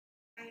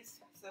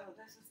guys, so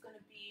this is going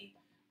to be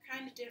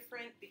kind of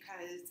different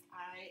because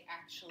I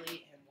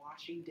actually am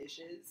washing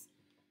dishes.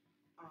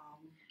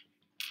 Um,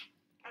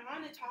 I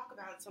want to talk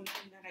about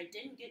something that I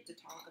didn't get to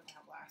talk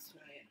about last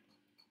night,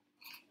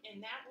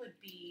 and that would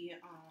be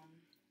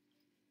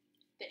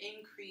the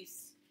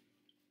increase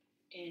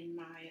in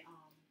my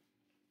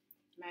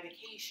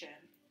medication.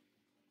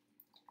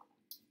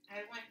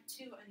 I went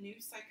to a new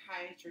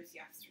psychiatrist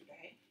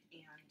yesterday,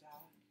 and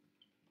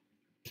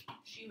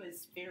she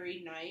was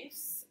very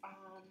nice,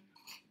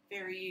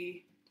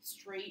 very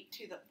straight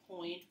to the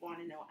point, want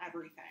to know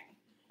everything.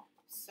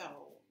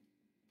 So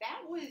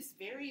that was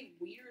very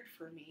weird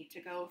for me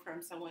to go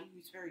from someone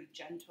who's very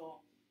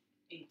gentle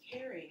and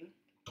caring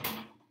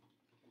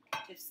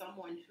to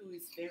someone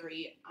who's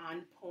very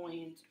on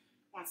point,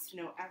 wants to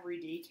know every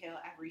detail,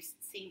 every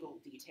single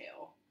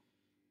detail.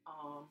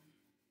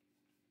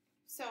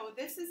 So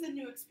this is a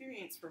new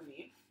experience for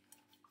me.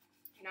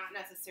 Not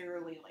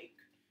necessarily like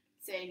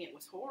saying it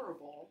was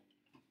horrible,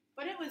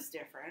 but it was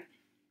different.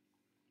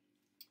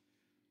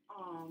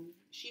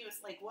 She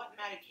was like, "What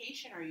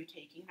medication are you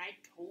taking?" And I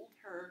told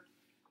her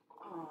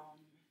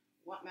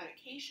what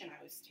medication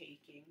I was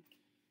taking.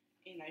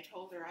 And I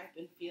told her I've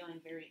been feeling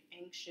very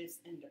anxious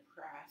and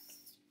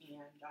depressed.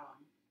 And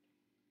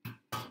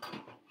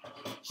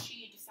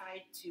she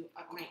decided to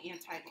up my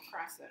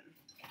antidepressant.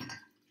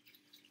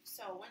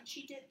 So when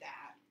she did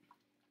that,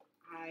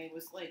 I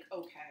was like,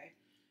 okay,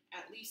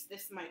 at least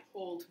this might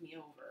hold me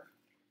over.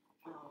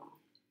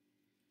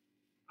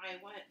 I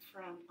went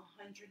from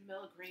 100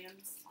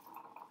 milligrams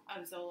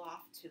of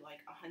Zoloft to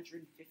like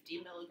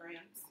 150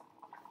 milligrams.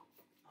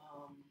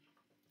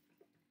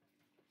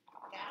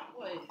 That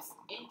was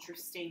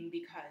interesting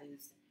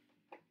because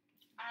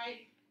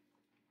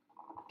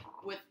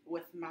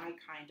with my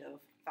kind of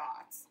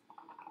thoughts,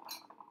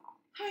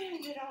 I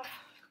ended up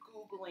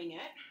Googling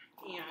it,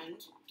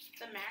 and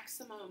the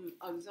maximum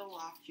of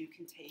Zoloft you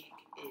can take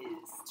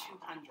is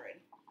 200.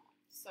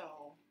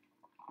 So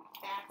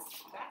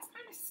that's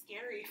kind of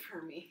scary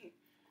for me.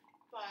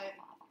 But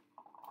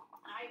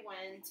I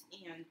went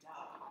and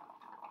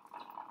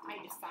I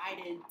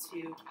decided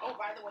to. Oh,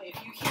 by the way,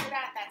 if you hear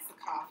that, that's the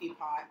coffee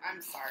pot.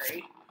 I'm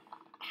sorry.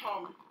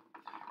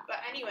 But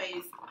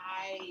anyways,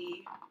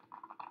 I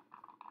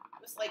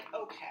was like,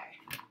 okay.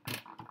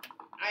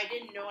 I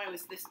didn't know I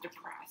was this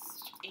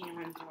depressed,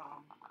 and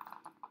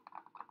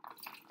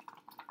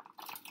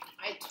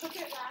I took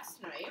it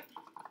last night.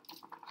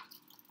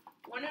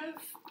 One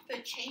of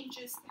the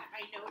changes that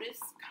I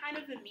noticed kind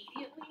of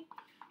immediately,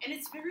 and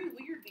it's very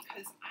weird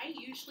because I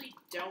usually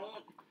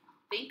don't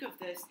think of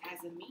this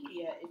as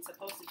immediate. It's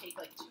supposed to take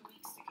like 2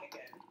 weeks to kick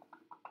in.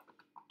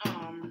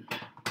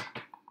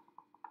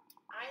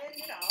 I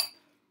ended up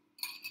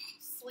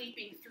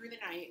sleeping through the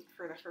night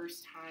for the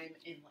first time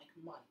in like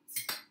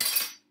months.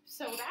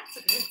 So that's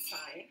a good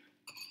sign.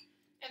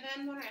 And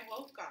then when I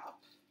woke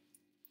up,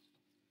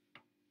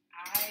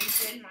 I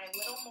did my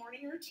little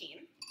morning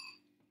routine.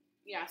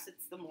 Yes,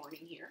 it's the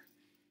morning here.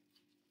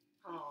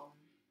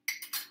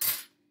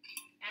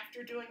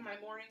 After doing my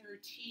morning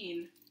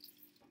routine,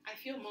 I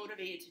feel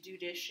motivated to do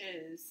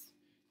dishes,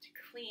 to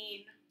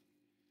clean.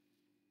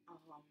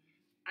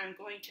 I'm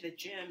going to the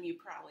gym. You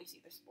probably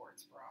see the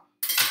sports bra.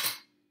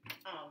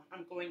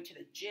 I'm going to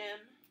the gym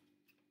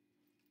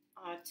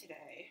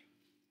today,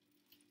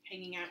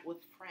 hanging out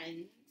with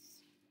friends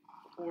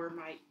or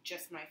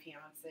just my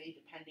fiance,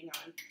 depending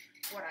on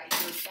what I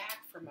hear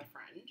back from a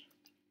friend.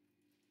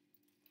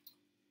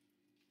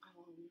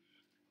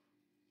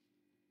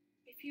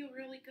 I feel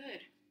really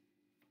good.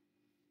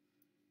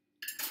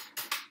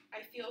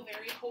 I feel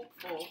very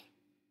hopeful,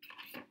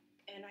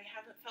 and I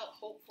haven't felt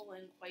hopeful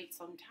in quite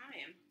some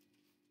time.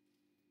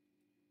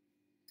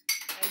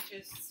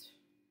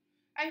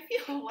 I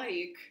feel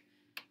like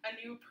a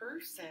new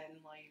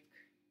person, like,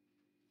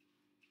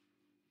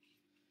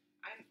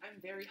 I'm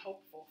very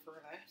hopeful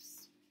for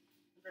this.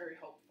 I'm very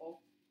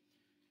hopeful.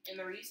 And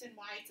the reason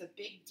why it's a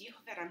big deal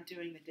that I'm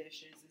doing the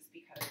dishes is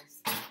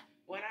because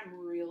when I'm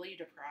really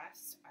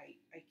depressed,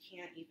 I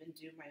can't even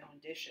do my own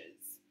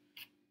dishes.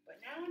 But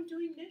now I'm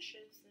doing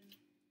dishes, and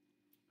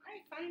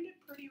I find it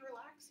pretty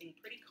relaxing,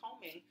 pretty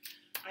calming.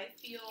 I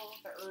feel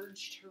the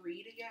urge to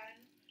read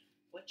again,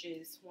 which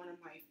is one of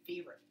my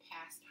favorite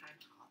pastime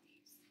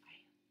hobbies.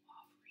 I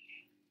love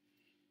reading.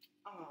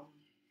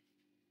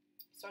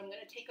 So I'm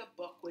going to take a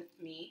book with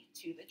me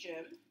to the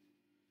gym,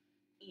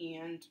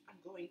 and I'm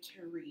going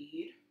to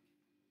read.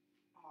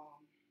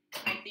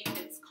 I think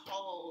it's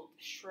called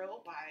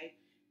Shrill by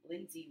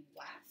Lindsay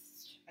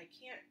West. I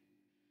can't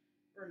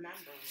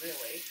remember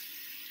really.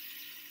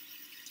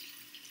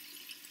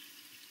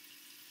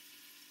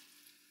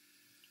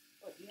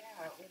 But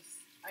yeah, it was.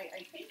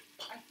 I think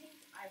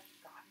I've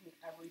gotten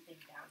everything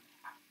down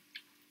pat,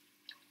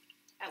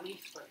 at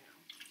least for now.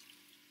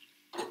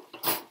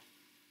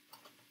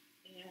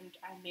 And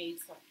I'm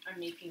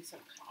making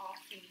some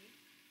coffee.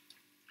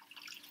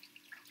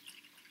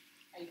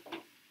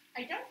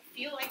 I don't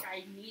feel like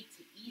I need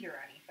to eat or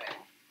anything,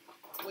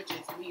 which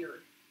is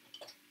weird.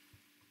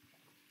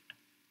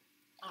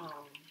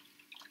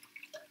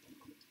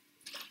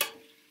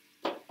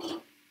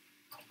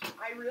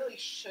 I really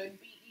should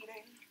be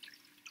eating,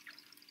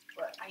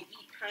 but I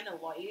eat kind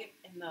of light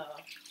in the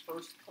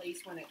first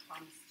place when it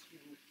comes to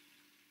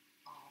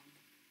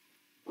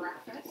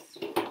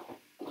breakfast.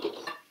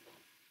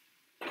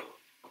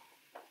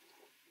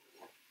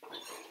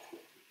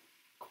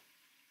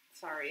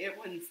 Sorry, it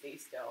wouldn't stay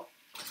still.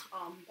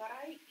 But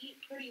I eat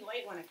pretty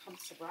light when it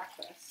comes to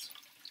breakfast.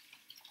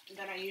 And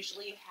then I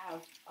usually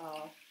have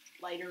a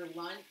lighter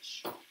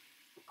lunch.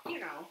 You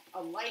know,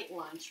 a light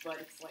lunch, but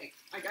it's like,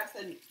 I guess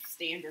a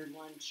standard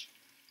lunch.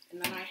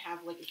 And then I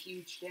have like a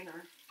huge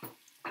dinner.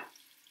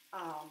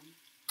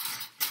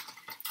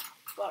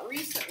 But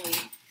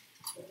recently,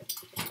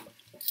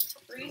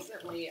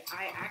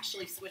 I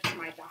actually switched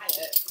my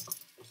diet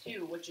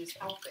too, which is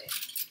helping.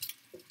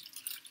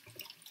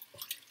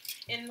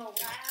 In the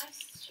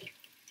last,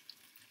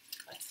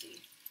 let's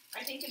see,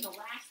 I think in the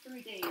last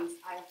 3 days,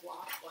 I have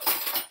lost like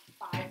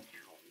 5 pounds.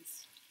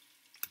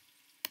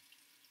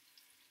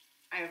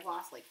 I have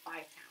lost like 5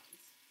 pounds.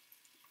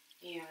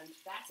 And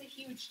that's a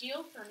huge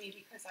deal for me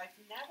because I've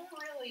never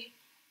really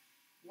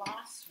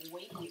lost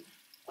weight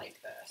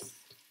like this.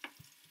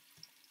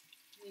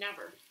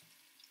 Never.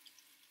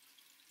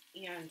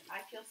 And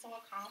I feel so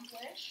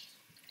accomplished.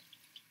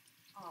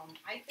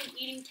 I've been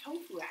eating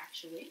tofu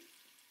actually.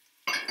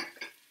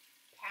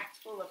 Packed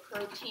full of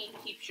protein,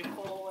 keeps you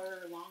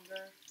fuller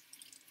longer.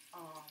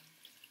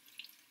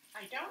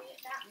 I don't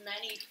eat that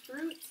many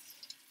fruits.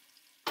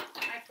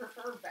 I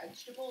prefer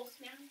vegetables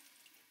now.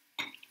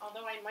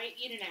 Although I might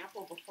eat an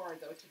apple before I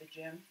go to the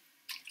gym.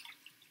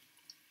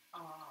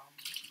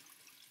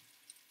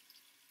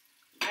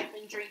 I've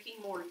been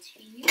drinking more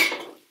tea.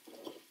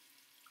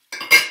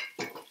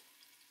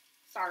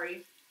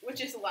 Sorry,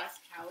 which is less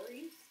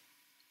calories.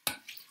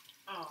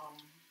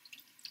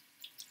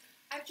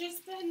 I've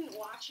just been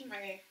watching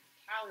my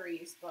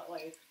calories, but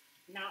like,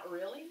 not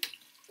really.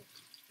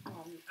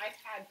 I've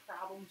had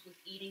problems with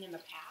eating in the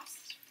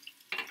past,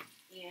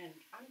 and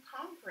I'm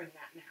conquering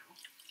that now.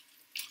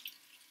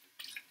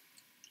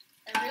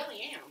 I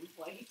really am.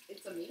 Like,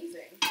 it's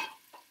amazing.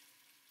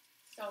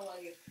 So,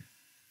 like,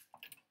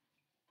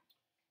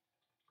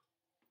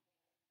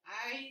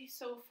 I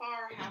so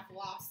far have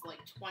lost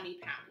like 20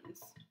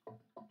 pounds,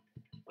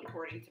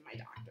 according to my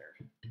doctor.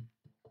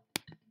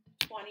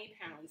 20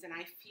 pounds, and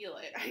I feel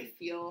it. I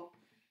feel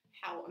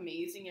how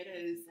amazing it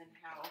is and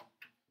how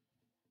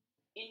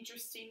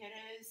interesting it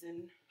is,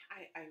 and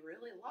I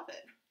really love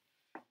it.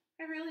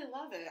 I really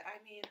love it. I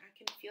mean, I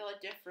can feel a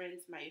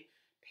difference. My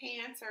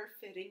pants are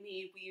fitting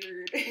me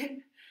weird,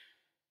 and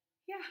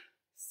yeah.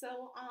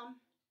 So,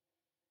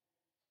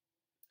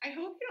 I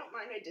hope you don't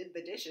mind I did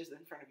the dishes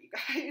in front of you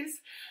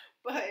guys,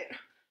 but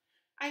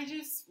I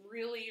just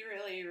really,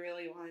 really,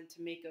 really wanted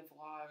to make a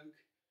vlog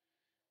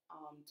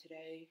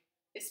today,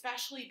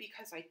 especially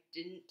because I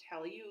didn't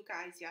tell you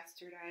guys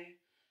yesterday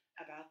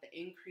about the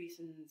increase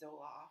in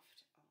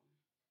Zoloft.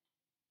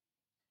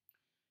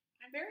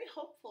 I'm very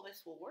hopeful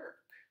this will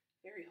work.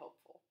 Very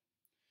hopeful.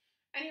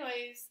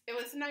 Anyways, it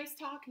was nice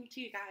talking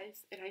to you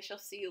guys, and I shall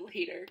see you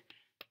later.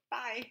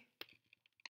 Bye.